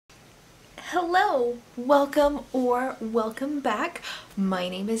Hello, welcome or welcome back. My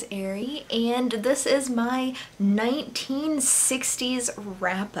name is Ari and this is my 1960s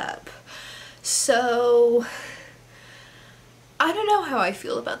wrap-up. So, I don't know how I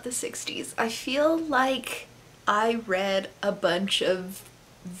feel about the 60s. I feel like I read a bunch of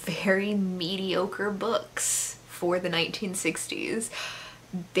very mediocre books for the 1960s.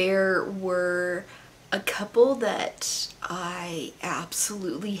 There were a couple that I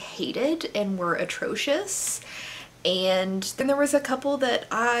absolutely hated and were atrocious, and then there was a couple that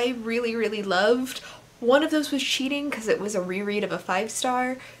I really loved. One of those was cheating because it was a reread of a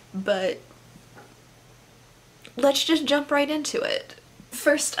 5-star, but let's just jump right into it.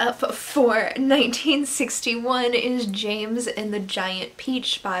 First up for 1961 is James and the Giant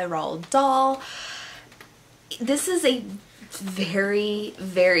Peach by Roald Dahl. This is a very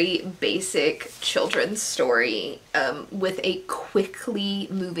basic children's story with a quickly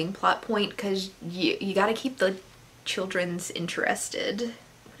moving plot point because you gotta keep the children's interested.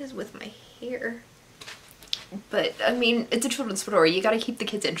 What is with my hair? But I mean, it's a children's story, you gotta keep the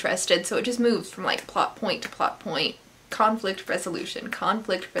kids interested, so it just moves from like plot point to plot point, conflict resolution,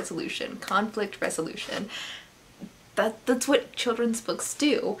 conflict resolution, conflict resolution. That's what children's books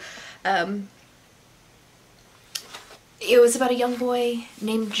do. It was about a young boy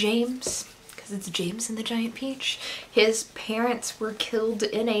named James, because it's James and the Giant Peach. His parents were killed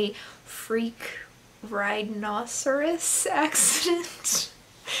in a freak rhinoceros accident,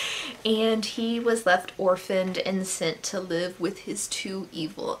 and he was left orphaned and sent to live with his 2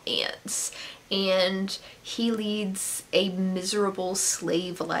 evil aunts. And he leads a miserable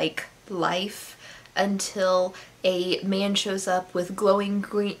slave-like life until a man shows up with glowing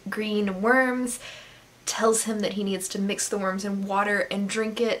green worms, tells him that he needs to mix the worms in water and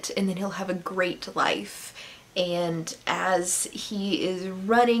drink it, and then he'll have a great life. And as he is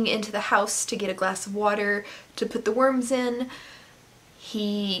running into the house to get a glass of water to put the worms in,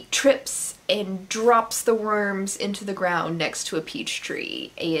 he trips and drops the worms into the ground next to a peach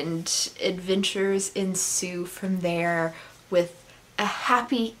tree, and adventures ensue from there with a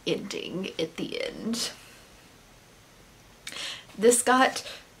happy ending at the end. This got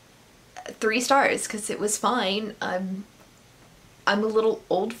 3 stars because it was fine. I'm a little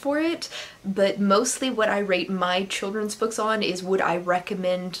old for it, but mostly what I rate my children's books on is would I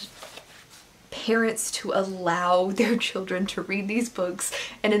recommend parents to allow their children to read these books,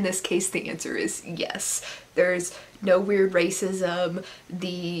 and in this case the answer is yes. There's no weird racism,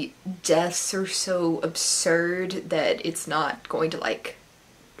 the deaths are so absurd that it's not going to like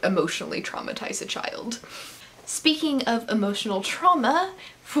emotionally traumatize a child. Speaking of emotional trauma,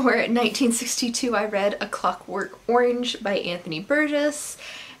 for 1962 I read A Clockwork Orange by Anthony Burgess,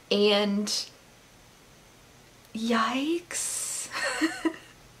 and yikes.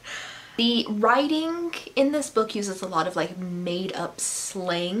 The writing in this book uses a lot of like made up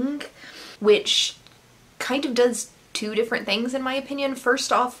slang, which kind of does 2 different things in my opinion.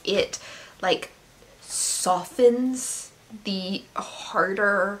 First off, it like softens the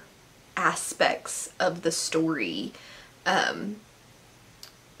harder aspects of the story,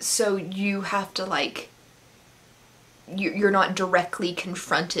 so you have to like, you're not directly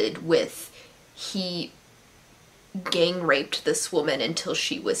confronted with he gang raped this woman until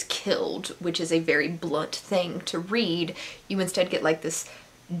she was killed, which is a very blunt thing to read. You instead get like this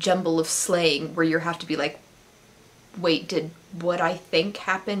jumble of slang where you have to be like, wait, did what I think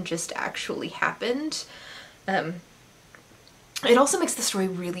happened just actually happened? It also makes the story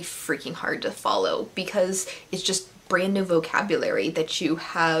really freaking hard to follow because it's just brand new vocabulary that you're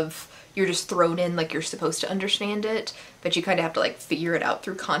just thrown in like you're supposed to understand it, but you kind of have to like figure it out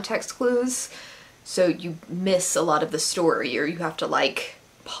through context clues. So you miss a lot of the story, or you have to like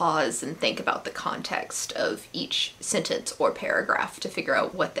pause and think about the context of each sentence or paragraph to figure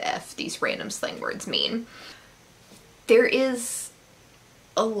out what the F these random slang words mean. There is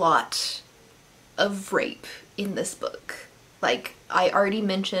a lot of rape in this book. Like, I already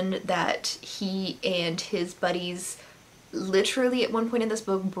mentioned that he and his buddies literally at one point in this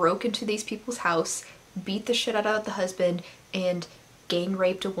book broke into these people's house, beat the shit out of the husband, and gang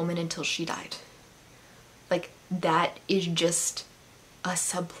raped a woman until she died. Like, that is just a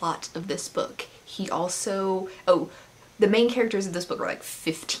subplot of this book. He also, the main characters of this book are like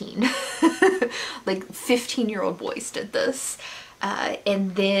 15. Like 15-year-old boys did this.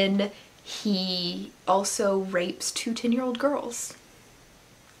 And then he also rapes 2 10-year-old girls.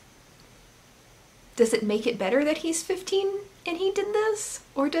 Does it make it better that he's 15 and he did this?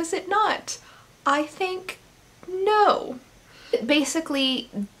 Or does it not? I think no. Basically,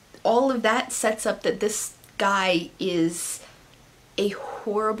 all of that sets up that this guy is a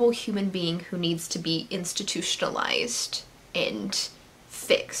horrible human being who needs to be institutionalized and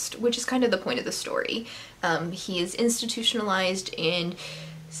fixed, which is kind of the point of the story. He is institutionalized and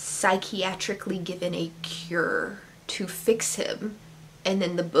psychiatrically given a cure to fix him, and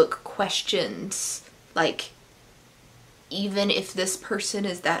then the book questions, like, even if this person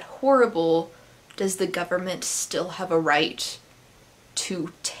is that horrible, does the government still have a right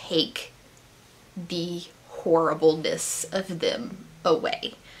to take the horribleness of them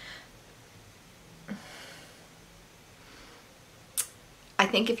away? I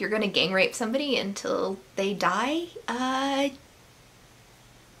think if you're gonna gang rape somebody until they die,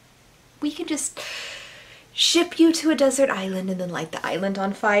 we can just ship you to a desert island and then light the island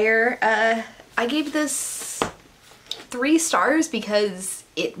on fire. I gave this 3 stars because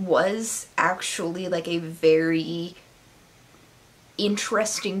it was actually like a very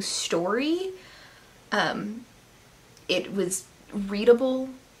interesting story. It was readable,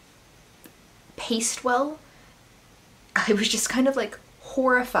 paced well. I was just kind of like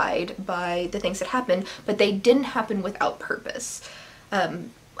horrified by the things that happened, but they didn't happen without purpose.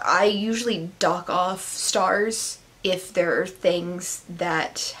 I usually dock off stars if there are things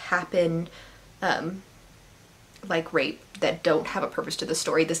that happen, like rape, that don't have a purpose to the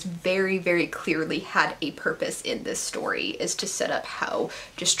story. This very, very clearly had a purpose in this story, is to set up how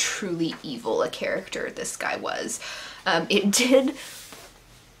just truly evil a character this guy was. The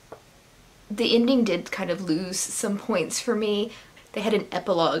ending did kind of lose some points for me. They had an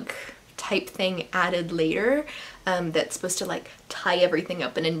epilogue type thing added later that's supposed to like tie everything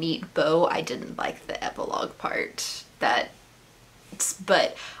up in a neat bow. I didn't like the epilogue part, but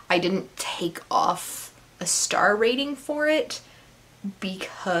I didn't take off a star rating for it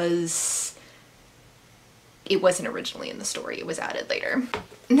because it wasn't originally in the story, it was added later.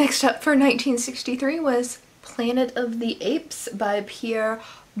 Next up for 1963 was Planet of the Apes by Pierre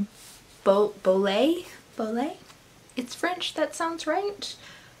Boulle? It's French, that sounds right.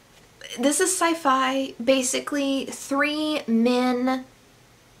 This is sci-fi. Basically, 3 men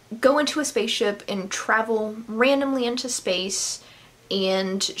go into a spaceship and travel randomly into space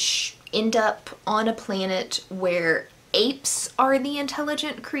and end up on a planet where apes are the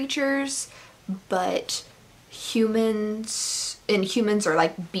intelligent creatures, but humans are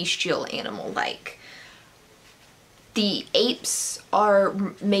like bestial animal-like. The apes are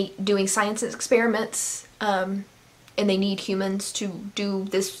doing science experiments, and they need humans to do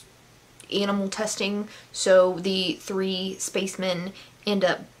this animal testing, so the 3 spacemen end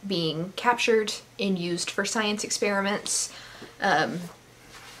up being captured and used for science experiments.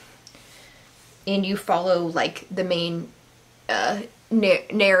 And you follow like the main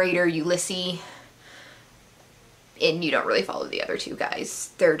narrator, Ulysses, and you don't really follow the other 2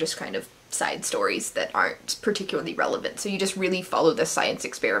 guys. They're just kind of side stories that aren't particularly relevant. So you just really follow the science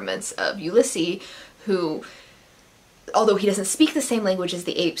experiments of Ulysses, who, although he doesn't speak the same language as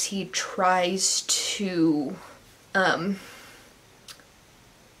the apes, he tries to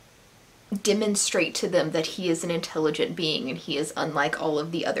demonstrate to them that he is an intelligent being and he is unlike all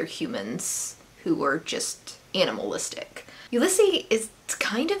of the other humans who are just animalistic. Ulysses is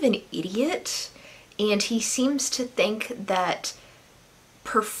kind of an idiot, and he seems to think that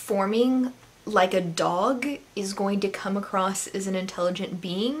performing like a dog is going to come across as an intelligent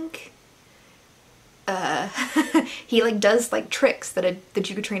being. He like does like tricks that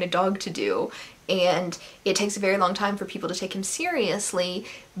you could train a dog to do, and it takes a very long time for people to take him seriously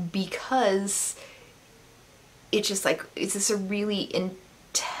because it's just like, is this a really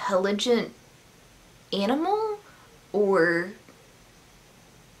intelligent animal, or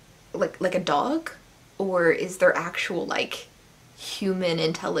like a dog, or is there actual like human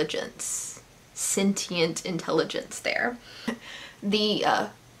intelligence, sentient intelligence there? The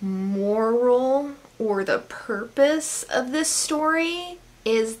moral or the purpose of this story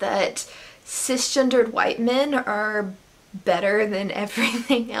is that cisgendered white men are better than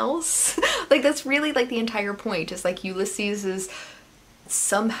everything else. Like, that's really like the entire point, is like Ulysses is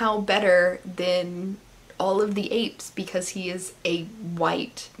somehow better than all of the apes because he is a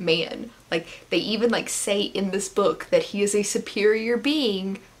white man. Like, they even like say in this book that he is a superior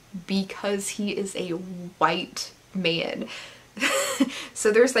being because he is a white man.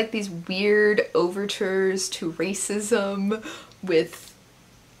 So there's like these weird overtures to racism with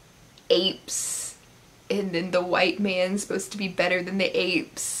apes, and then the white man's supposed to be better than the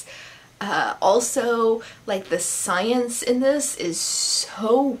apes. Also, like, the science in this is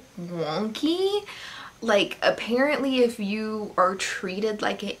so wonky. Like, apparently if you are treated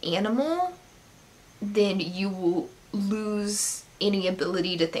like an animal, then you will lose any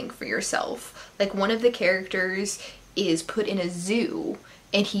ability to think for yourself. Like, one of the characters is put in a zoo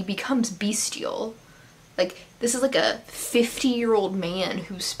and he becomes bestial. Like, this is like a 50-year-old man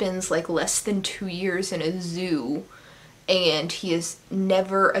who spends like less than 2 years in a zoo, and he is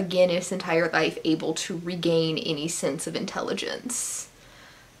never again in his entire life able to regain any sense of intelligence.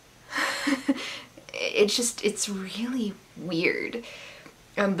 It's really weird.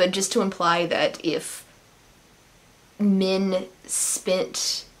 But just to imply that if men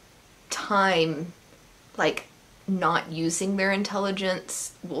spent time like not using their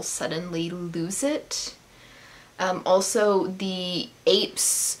intelligence, will suddenly lose it. Also, the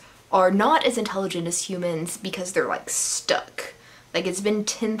apes are not as intelligent as humans because they're like stuck. Like, it's been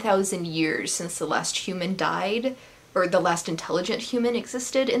 10,000 years since the last human died, or the last intelligent human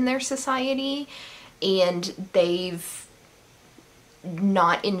existed in their society, and they've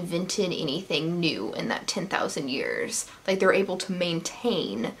not invented anything new in that 10,000 years. Like, they're able to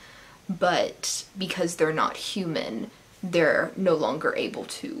maintain, but because they're not human, they're no longer able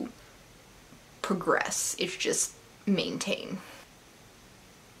to progress. It's just maintain.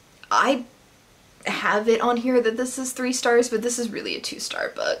 I have it on here that this is 3 stars, but this is really a 2-star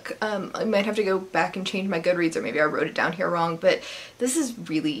book. I might have to go back and change my Goodreads, or maybe I wrote it down here wrong, but this is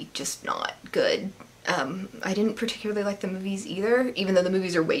really just not good. I didn't particularly like the movies either, even though the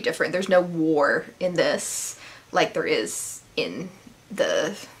movies are way different. There's no war in this like there is in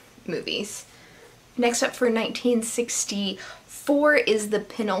the movies. Next up for 1964 is The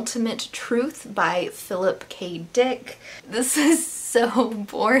Penultimate Truth by Philip K. Dick. This is so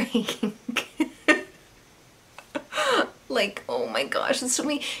boring. Like, oh my gosh, this took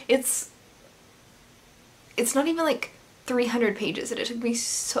me, it's not even like 300 pages, and it took me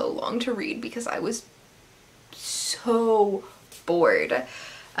so long to read because I was so bored.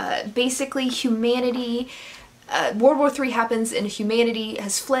 Basically, humanity, World War III happens and humanity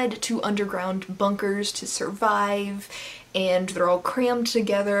has fled to underground bunkers to survive, and they're all crammed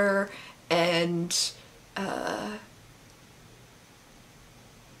together, and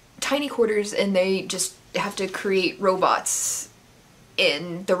tiny quarters, and they just have to create robots,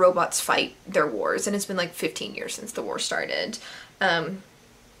 and the robots fight their wars, and it's been like 15 years since the war started.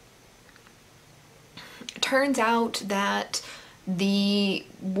 Turns out that the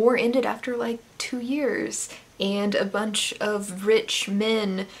war ended after like 2 years, and a bunch of rich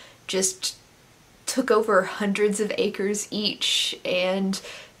men just took over hundreds of acres each, and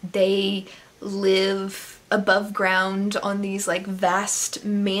they live above ground on these like vast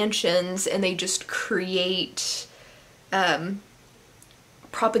mansions, and they just create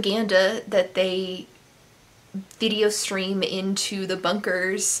propaganda that they video stream into the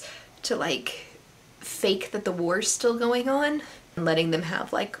bunkers to like fake that the war's still going on, and letting them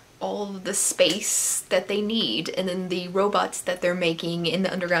have like all of the space that they need, and then the robots that they're making in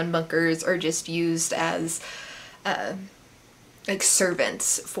the underground bunkers are just used as like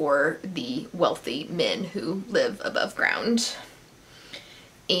servants for the wealthy men who live above ground.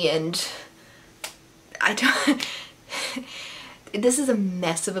 And I don't this is a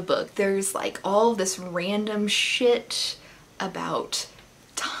mess of a book. There's like all this random shit about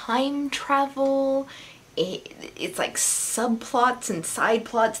time travel. It's like subplots and side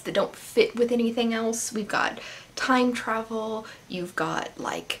plots that don't fit with anything else. We've got time travel, you've got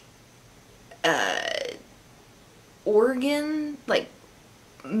like organ, like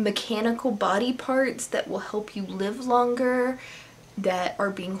mechanical body parts that will help you live longer that are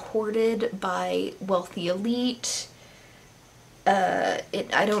being hoarded by wealthy elite. I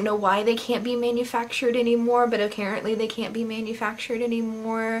don't know why they can't be manufactured anymore, but apparently they can't be manufactured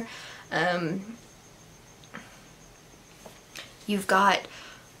anymore. You've got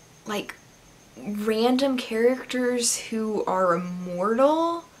like random characters who are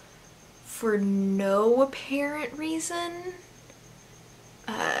immortal for no apparent reason.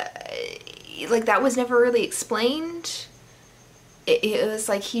 Like, that was never really explained. It was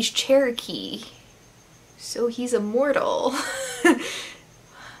like, he's Cherokee, so he's immortal.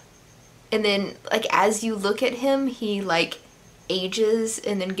 And then, like, as you look at him, he, like, ages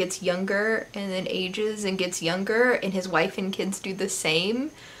and then gets younger, and then ages and gets younger, and his wife and kids do the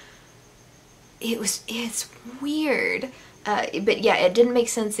same. It's weird. But yeah, it didn't make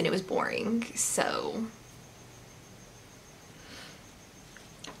sense and it was boring, so.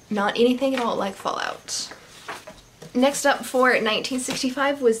 Not anything at all like Fallout. Next up for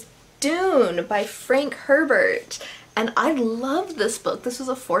 1965 was Dune by Frank Herbert. And I loved this book. This was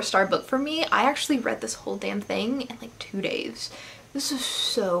a 4-star book for me. I actually read this whole damn thing in like 2 days. This is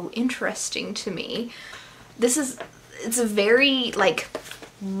so interesting to me. It's a very like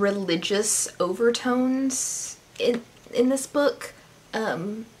religious overtones in this book.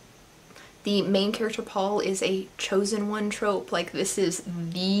 The main character Paul is a chosen one trope. Like, this is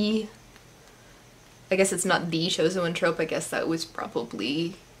the, I guess it's not the chosen one trope, I guess that was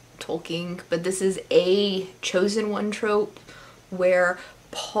probably Tolkien, but this is a chosen one trope where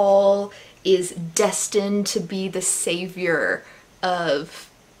Paul is destined to be the savior of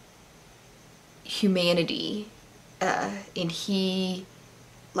humanity, and he,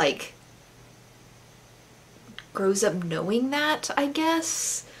 like, grows up knowing that, I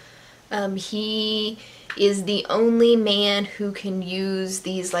guess. He is the only man who can use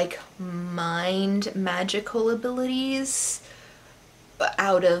these, like, mind magical abilities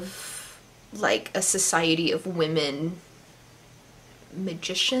out of, like, a society of women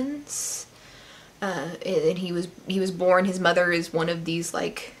magicians. And he was born, his mother is one of these,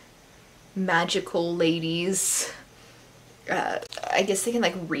 like, magical ladies. I guess they can,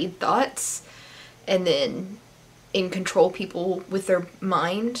 like, read thoughts and then control people with their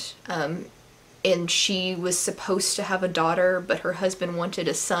mind. And she was supposed to have a daughter, but her husband wanted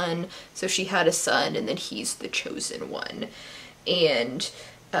a son, so she had a son, and then he's the chosen one. And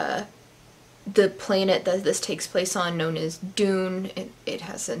the planet that this takes place on, known as Dune, it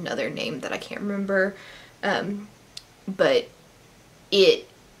has another name that I can't remember, but it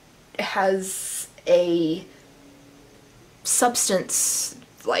has a substance,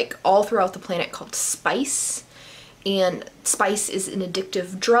 like, all throughout the planet called spice, and spice is an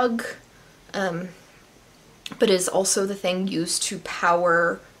addictive drug, but is also the thing used to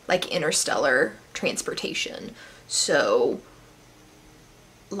power, like, interstellar transportation. So,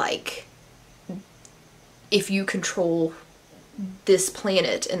 like, if you control this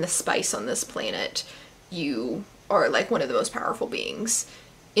planet and the spice on this planet, you are, like, one of the most powerful beings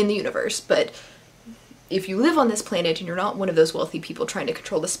in the universe. But if you live on this planet and you're not one of those wealthy people trying to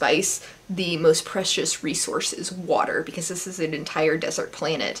control the spice, the most precious resource is water, because this is an entire desert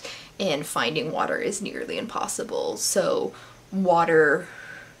planet and finding water is nearly impossible. So water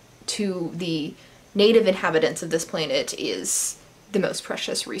to the native inhabitants of this planet is the most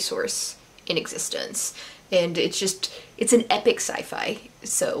precious resource in existence. And it's an epic sci-fi.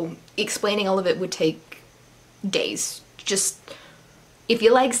 So explaining all of it would take days. Just, if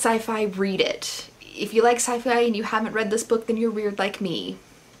you like sci-fi, read it. If you like sci-fi and you haven't read this book, then you're weird like me.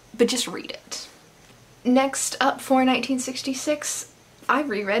 But just read it. Next up for 1966, I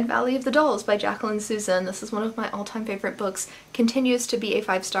reread Valley of the Dolls by Jacqueline Susann. This is one of my all-time favorite books. Continues to be a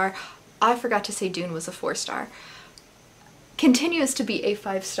 5-star. I forgot to say Dune was a 4-star. Continues to be a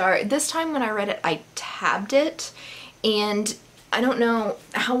 5-star. This time when I read it, I tabbed it, and I don't know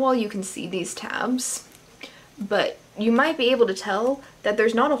how well you can see these tabs, but you might be able to tell that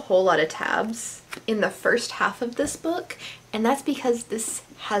there's not a whole lot of tabs in the first half of this book, and that's because this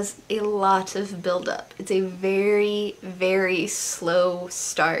has a lot of build-up. It's a very, very slow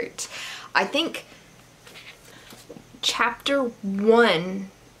start. I think chapter 1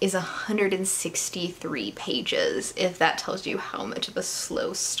 is 163 pages, if that tells you how much of a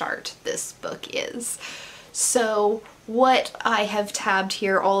slow start this book is. So what I have tabbed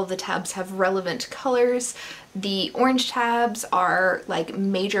here, all of the tabs have relevant colors. The orange tabs are, like,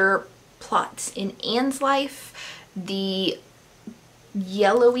 major plots in Anne's life. The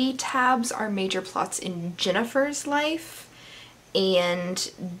yellowy tabs are major plots in Jennifer's life.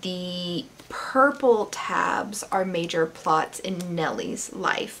 And the purple tabs are major plots in Nellie's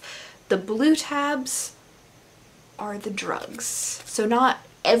life. The blue tabs are the drugs. So not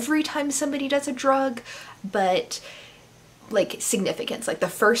every time somebody does a drug, but, like, significance. Like, the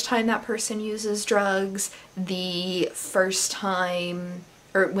first time that person uses drugs, the first time,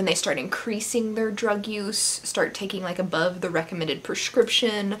 or when they start increasing their drug use, start taking, like, above the recommended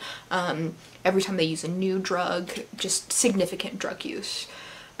prescription, every time they use a new drug, just significant drug use.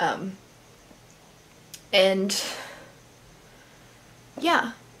 And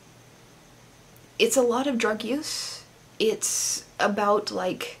yeah, it's a lot of drug use. It's about,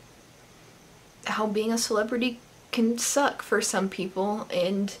 like, how being a celebrity can suck for some people,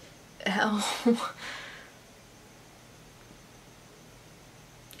 and how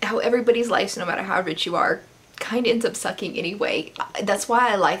everybody's lives, no matter how rich you are, kind of ends up sucking anyway. That's why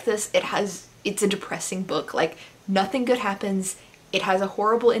I like this. It's a depressing book. Like, nothing good happens. It has a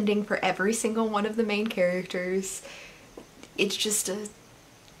horrible ending for every single one of the main characters. It's just a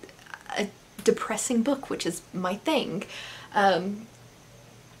depressing book, which is my thing. Anne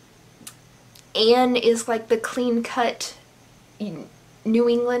is, like, the clean-cut New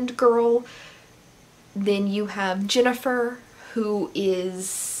England girl. Then you have Jennifer, who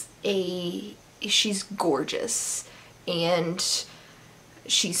is she's gorgeous, and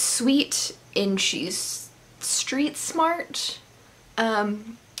she's sweet, and she's street smart.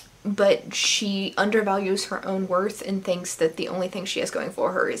 but she undervalues her own worth and thinks that the only thing she has going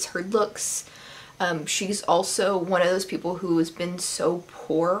for her is her looks. She's also one of those people who has been so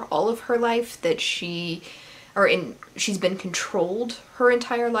poor all of her life that she's been controlled her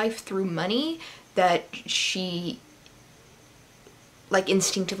entire life through money, that she like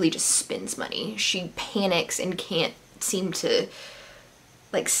instinctively just spends money. She panics and can't seem to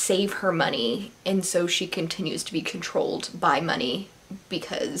like save her money, and so she continues to be controlled by money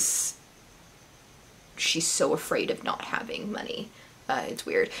because she's so afraid of not having money. It's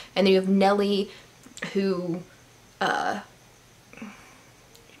weird. And then you have Nellie, who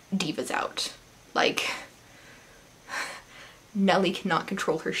divas out. Like, Nellie cannot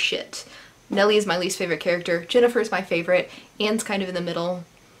control her shit. Nellie is my least favorite character. Jennifer's my favorite. Anne's kind of in the middle.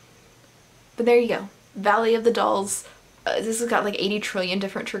 But there you go. Valley of the Dolls. This has got like 80 trillion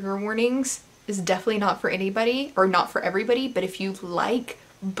different trigger warnings. Is definitely not for anybody, or not for everybody, but if you like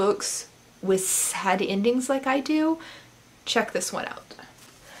books with sad endings like I do, check this one out.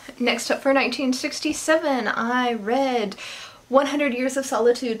 Next up for 1967, I read 100 Years of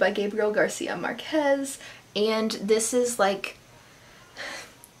Solitude by Gabriel Garcia Marquez, and this is like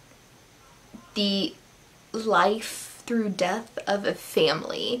the life through death of a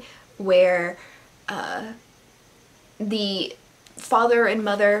family where the father and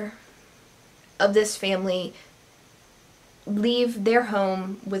mother of this family leave their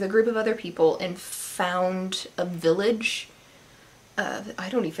home with a group of other people and found a village. I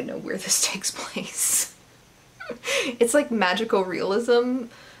don't even know where this takes place. It's like magical realism,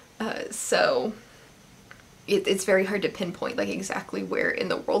 so it's very hard to pinpoint like exactly where in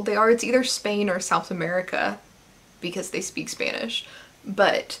the world they are. It's either Spain or South America because they speak Spanish,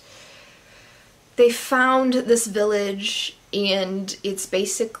 but they found this village and it's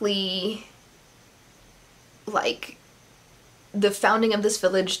basically like the founding of this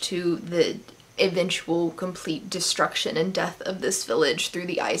village to the eventual complete destruction and death of this village through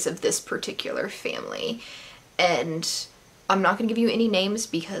the eyes of this particular family. And I'm not gonna give you any names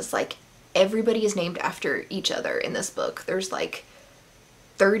because like everybody is named after each other in this book. There's like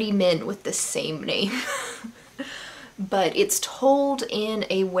 30 men with the same name. But it's told in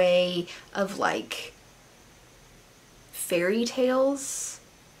a way of like fairy tales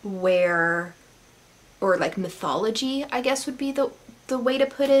where, or like mythology, I guess would be the way to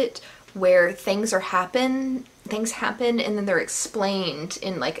put it, where things happen and then they're explained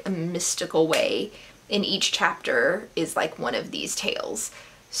in like a mystical way, and each chapter is like one of these tales.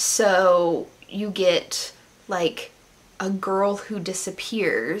 So you get like a girl who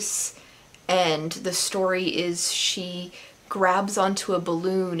disappears, and the story is she grabs onto a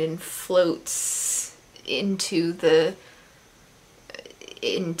balloon and floats into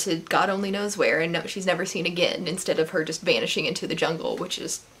God only knows where, and no, she's never seen again, instead of her just vanishing into the jungle, which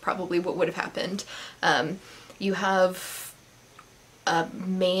is probably what would have happened. You have a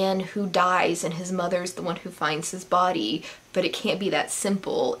man who dies and his mother's the one who finds his body, but it can't be that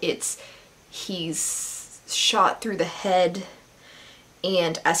simple. He's shot through the head,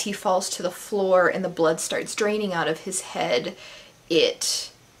 and as he falls to the floor and the blood starts draining out of his head,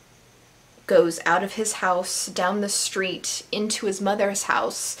 it goes out of his house, down the street, into his mother's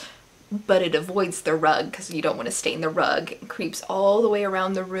house, but it avoids the rug because you don't want to stain the rug. It creeps all the way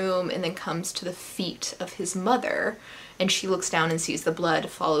around the room and then comes to the feet of his mother, and she looks down and sees the blood,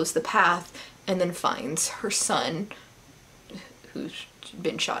 follows the path, and then finds her son who's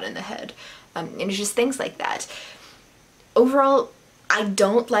been shot in the head. And it's just things like that. Overall, I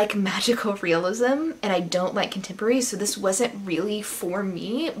don't like magical realism and I don't like contemporary, so this wasn't really for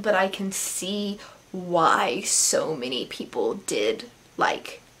me, but I can see why so many people did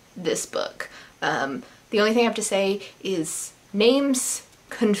like this book. The only thing I have to say is names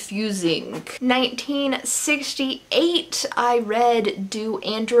confusing. 1968, I read Do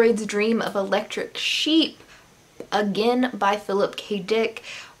Androids Dream of Electric Sheep, again by Philip K. Dick.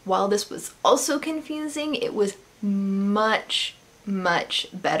 While this was also confusing, it was much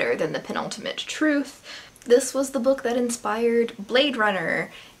better than The Penultimate Truth. This was the book that inspired Blade Runner,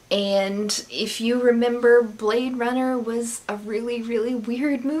 and if you remember, Blade Runner was a really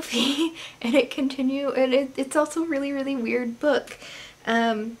weird movie, and it's also a really weird book.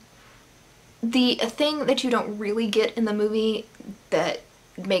 The thing that you don't really get in the movie that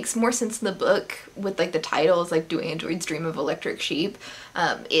makes more sense in the book with like the title is like Do Androids Dream of Electric Sheep.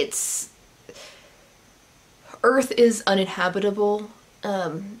 Earth is uninhabitable.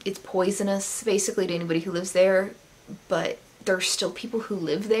 It's poisonous basically to anybody who lives there, but there's still people who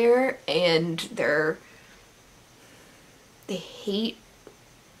live there, and they hate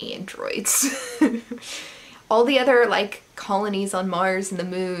androids. All the other like colonies on Mars and the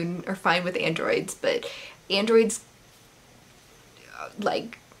moon are fine with androids, but androids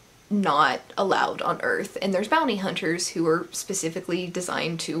like not allowed on Earth, and there's bounty hunters who are specifically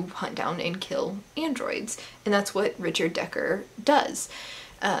designed to hunt down and kill androids, and that's what Richard Decker does.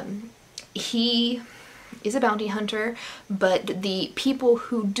 He is a bounty hunter, but the people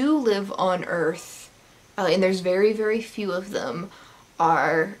who do live on Earth, and there's very, very few of them,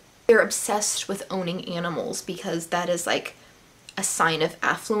 they're obsessed with owning animals, because that is like a sign of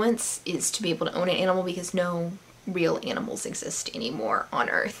affluence, is to be able to own an animal, because no real animals exist anymore on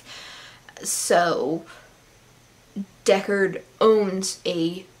Earth. So Deckard owns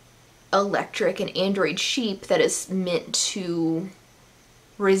a electric and android sheep that is meant to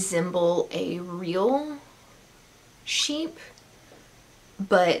resemble a real sheep,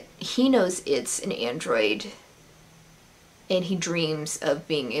 but he knows it's an android, and he dreams of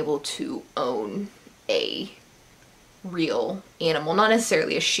being able to own a real animal, not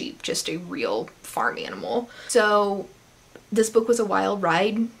necessarily a sheep, just a real farm animal. So this book was a wild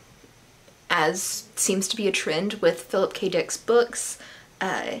ride, as seems to be a trend with Philip K. Dick's books.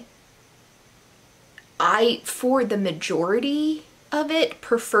 I, for the majority of it,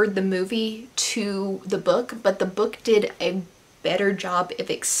 preferred the movie to the book, but the book did a better job of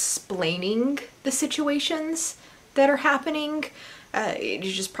explaining the situations that are happening.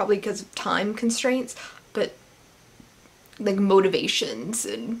 It's just probably because of time constraints, but like motivations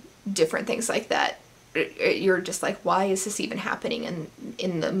and different things like that, you're just like, why is this even happening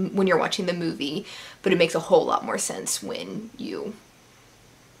when you're watching the movie? But it makes a whole lot more sense when you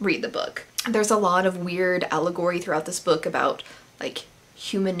read the book. There's a lot of weird allegory throughout this book about like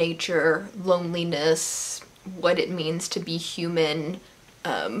human nature, loneliness, what it means to be human,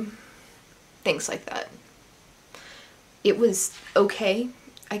 things like that. It was okay.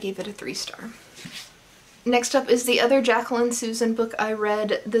 I gave it a 3-star. Next up is the other Jacqueline Susann book I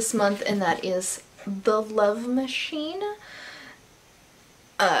read this month, and that is The Love Machine.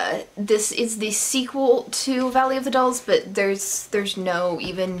 This is the sequel to Valley of the Dolls, but there's no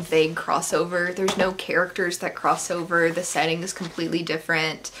even vague crossover. There's no characters that cross over. The setting is completely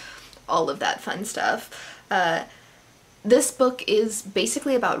different. All of that fun stuff. This book is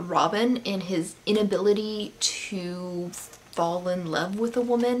basically about Robin and his inability to fall in love with a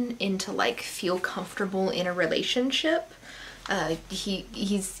woman and to like feel comfortable in a relationship.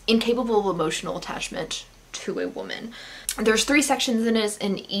 He's incapable of emotional attachment to a woman. There's 3 sections in it,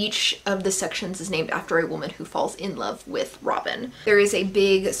 and each of the sections is named after a woman who falls in love with Robin. There is a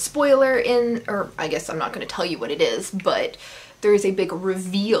big spoiler or I guess I'm not going to tell you what it is, but there is a big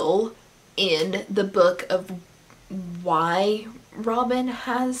reveal in the book of why Robin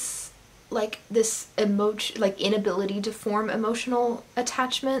has like this inability to form emotional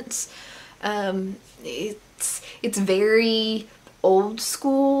attachments. It's very old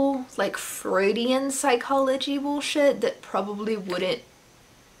school, like Freudian psychology bullshit that probably wouldn't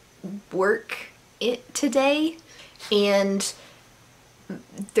work today. And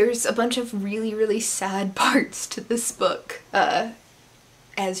there's a bunch of really, really sad parts to this book,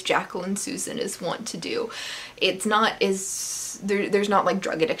 as Jacqueline Susann is wont to do. It's not as, there's not like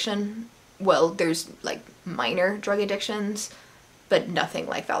drug addiction. Well, there's like minor drug addictions, but nothing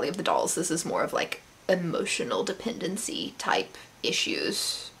like Valley of the Dolls. This is more of like emotional dependency type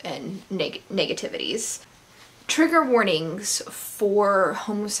issues and negativities. Trigger warnings for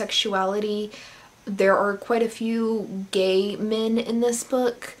homosexuality. There are quite a few gay men in this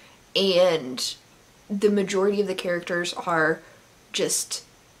book, and the majority of the characters are just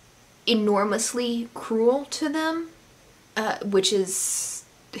enormously cruel to them, which is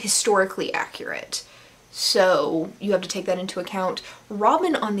historically accurate. So you have to take that into account.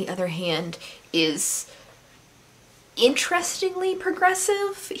 Robin, on the other hand, is interestingly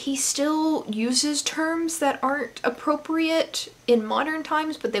progressive. He still uses terms that aren't appropriate in modern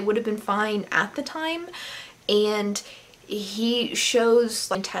times, but they would have been fine at the time. And he shows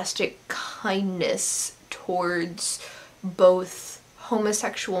fantastic kindness towards both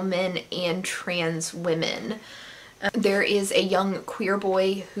homosexual men and trans women. There is a young queer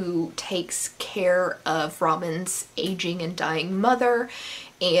boy who takes care of Robin's aging and dying mother,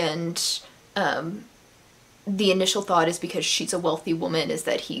 and the initial thought is because she's a wealthy woman is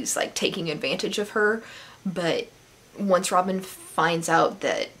that he's like taking advantage of her. But once Robin finds out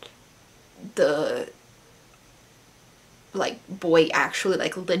that the like boy actually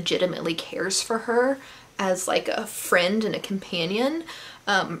like legitimately cares for her as like a friend and a companion,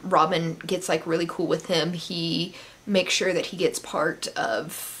 Robin gets like really cool with him. He makes sure that he gets part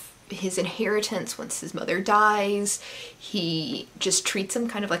of his inheritance once his mother dies. He just treats him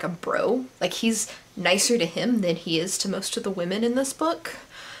kind of like a bro. Like, he's nicer to him than he is to most of the women in this book.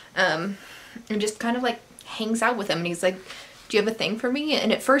 And just kind of like hangs out with him, and he's like, do you have a thing for me?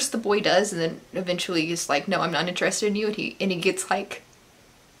 And at first the boy does, and then eventually he's like, no, I'm not interested in you. And he gets like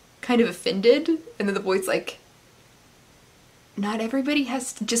kind of offended, and then the boy's like, not everybody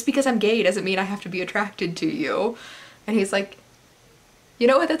has to, just because I'm gay doesn't mean I have to be attracted to you. And he's like, you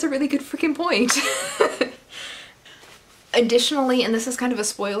know what, that's a really good freaking point. Additionally, and this is kind of a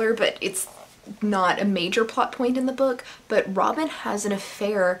spoiler, but it's not a major plot point in the book, but Robin has an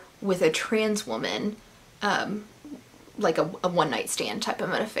affair with a trans woman, like a one-night stand type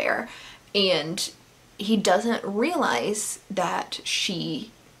of an affair, and he doesn't realize that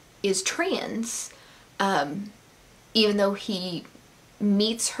she is trans, even though he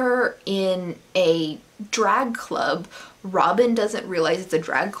meets her in a drag club. Robin doesn't realize it's a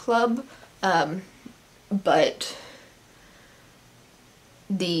drag club, but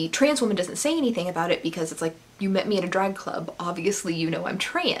the trans woman doesn't say anything about it because it's like, you met me at a drag club, obviously you know I'm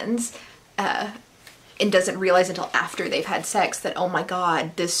trans, and doesn't realize until after they've had sex that, oh my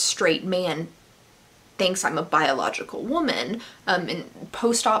god, this straight man thinks I'm a biological woman. And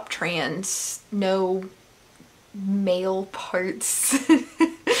post-op trans, no male parts.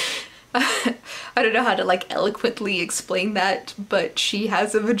 I don't know how to like eloquently explain that, but she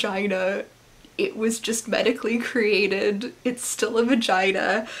has a vagina. It was just medically created. It's still a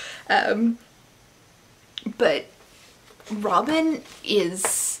vagina. But Robin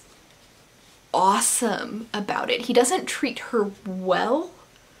is awesome about it. He doesn't treat her well,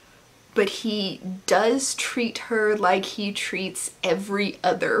 but he does treat her like he treats every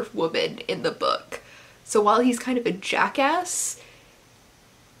other woman in the book. So while he's kind of a jackass,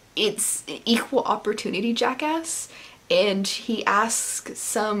 it's equal opportunity jackass, and he asks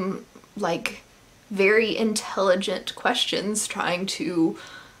some like very intelligent questions trying to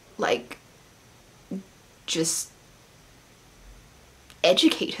like just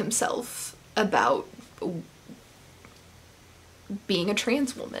educate himself about being a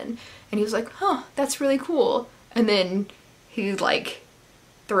trans woman. And he was like, huh, that's really cool. And then he like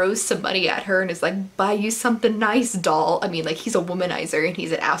throws some money at her and is like, buy you something nice, doll. I mean, like, he's a womanizer and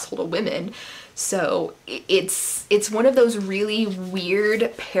he's an asshole to women. So it's one of those really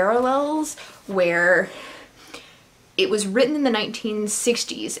weird parallels where it was written in the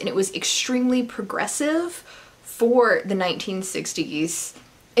 1960s and it was extremely progressive for the 1960s.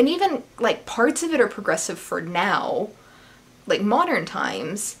 And even like parts of it are progressive for now, like modern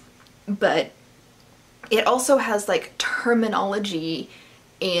times, but it also has like terminology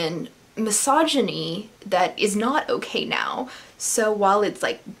and misogyny that is not okay now. So while it's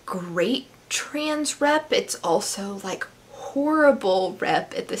like great trans rep, it's also like horrible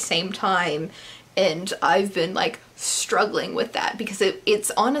rep at the same time. And I've been like struggling with that because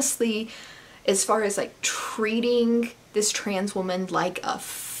it's honestly, as far as like treating this trans woman like a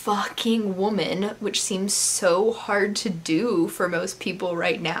fucking woman, which seems so hard to do for most people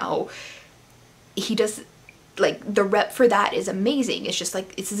right now, he does, like, the rep for that is amazing. It's just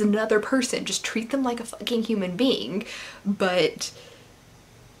like, this is another person, just treat them like a fucking human being. But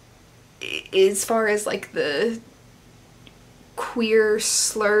as far as like the queer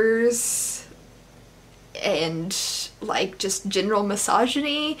slurs and like just general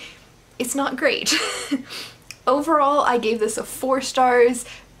misogyny, it's not great. Overall, I gave this a 4 stars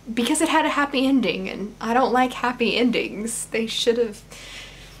because it had a happy ending, and I don't like happy endings. They should have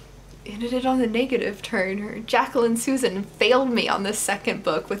ended it on the negative turn, or Jacqueline Susann failed me on this second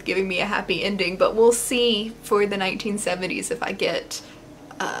book with giving me a happy ending, but we'll see for the 1970s if I get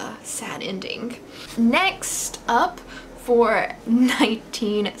a sad ending. Next up for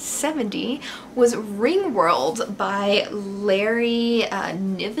 1970 was Ringworld by Larry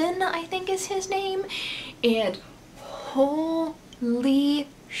Niven, I think is his name, and holy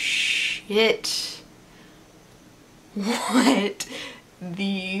shit, what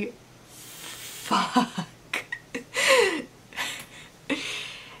the fuck.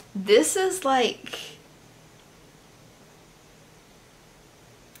 This is like,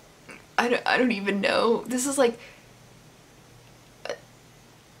 I don't even know. This is like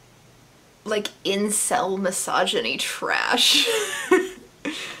incel misogyny trash.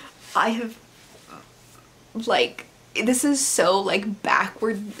 I have, like, this is so like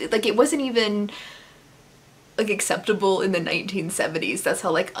backward, like it wasn't even like acceptable in the 1970s. That's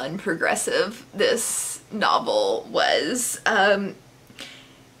how like unprogressive this novel was. It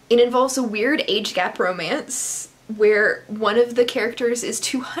involves a weird age gap romance where one of the characters is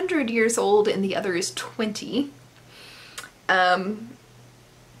 200 years old and the other is 20.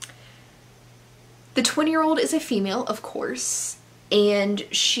 The 20-year-old is a female, of course, and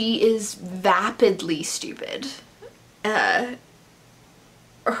she is vapidly stupid. Her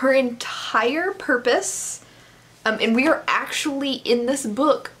entire purpose, and we are actually in this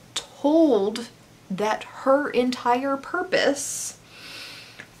book told that her entire purpose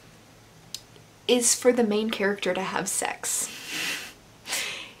is for the main character to have sex.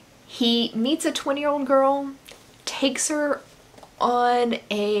 He meets a 20-year-old girl, takes her on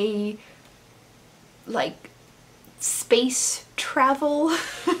a, like, space travel.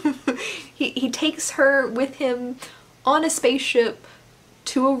 he takes her with him on a spaceship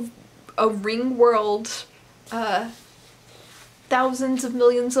to a ring world, thousands of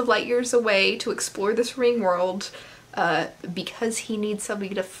millions of light years away, to explore this ring world, because he needs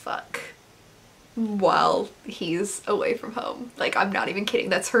somebody to fuck while he's away from home. Like, I'm not even kidding,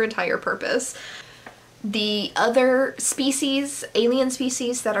 that's her entire purpose. The other species, alien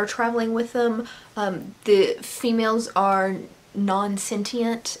species that are traveling with them, the females are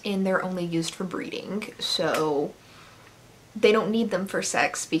non-sentient and they're only used for breeding, so they don't need them for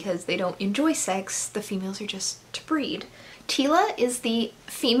sex because they don't enjoy sex. The females are just to breed. Tila is the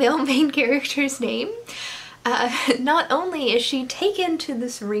female main character's name. Not only is she taken to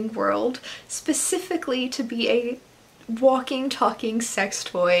this ring world specifically to be a walking, talking sex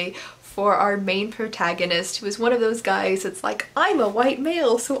toy for our main protagonist, who is one of those guys that's like, I'm a white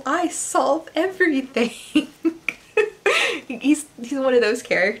male, so I solve everything. he's one of those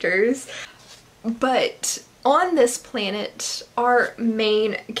characters. But on this planet, our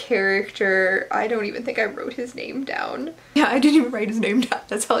main character, I don't even think I wrote his name down. Yeah, I didn't even write his name down.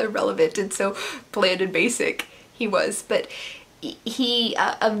 That's how irrelevant and so bland and basic he was. But he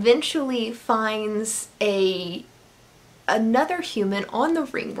eventually finds another human on the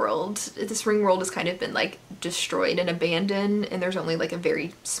ring world. This ring world has kind of been like destroyed and abandoned, and there's only like a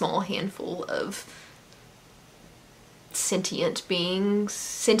very small handful of sentient beings,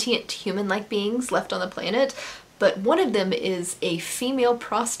 sentient human-like beings left on the planet, but one of them is a female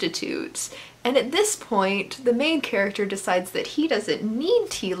prostitute. And at this point, the main character decides that he doesn't need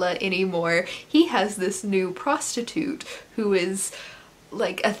Tila anymore. He has this new prostitute who is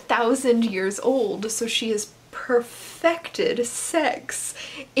like 1,000 years old, so she has perfected sex.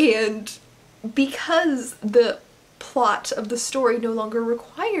 And because the plot of the story no longer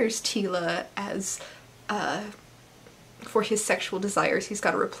requires Tila as for his sexual desires, he's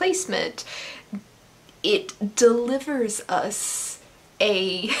got a replacement. It delivers us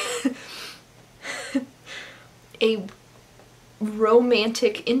a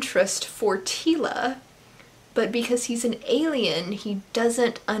romantic interest for Tila, but because he's an alien, he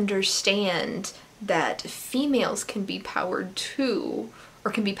doesn't understand that females can be powered too,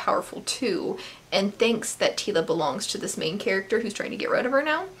 or can be powerful too, and thinks that Tila belongs to this main character who's trying to get rid of her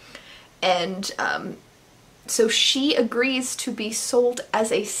now. And so she agrees to be sold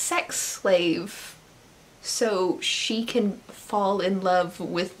as a sex slave so she can fall in love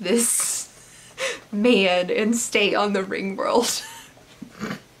with this man and stay on the ring world.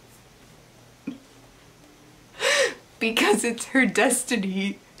 Because it's her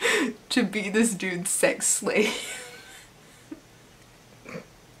destiny to be this dude's sex slave.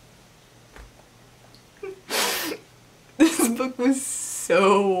 This book was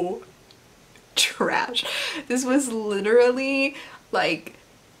so trash. This was literally like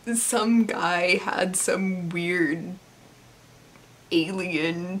some guy had some weird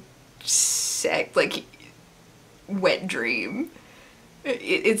alien sex, like, wet dream.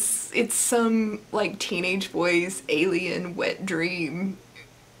 It's some like teenage boy's alien wet dream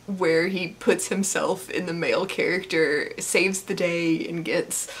where he puts himself in the male character, saves the day, and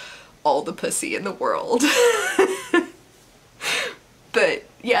gets all the pussy in the world. But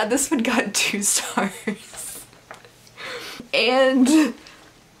yeah, this one got 2 stars. And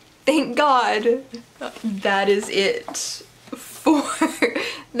thank God that is it for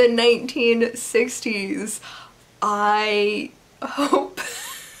the 1960s. I hope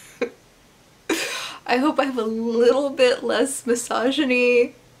I have a little bit less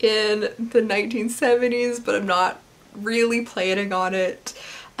misogyny in the 1970s, but I'm not really planning on it.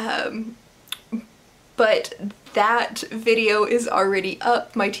 But that video is already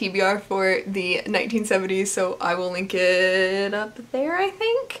up, my TBR for the 1970s, so I will link it up there, I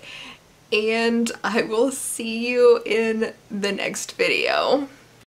think. And I will see you in the next video.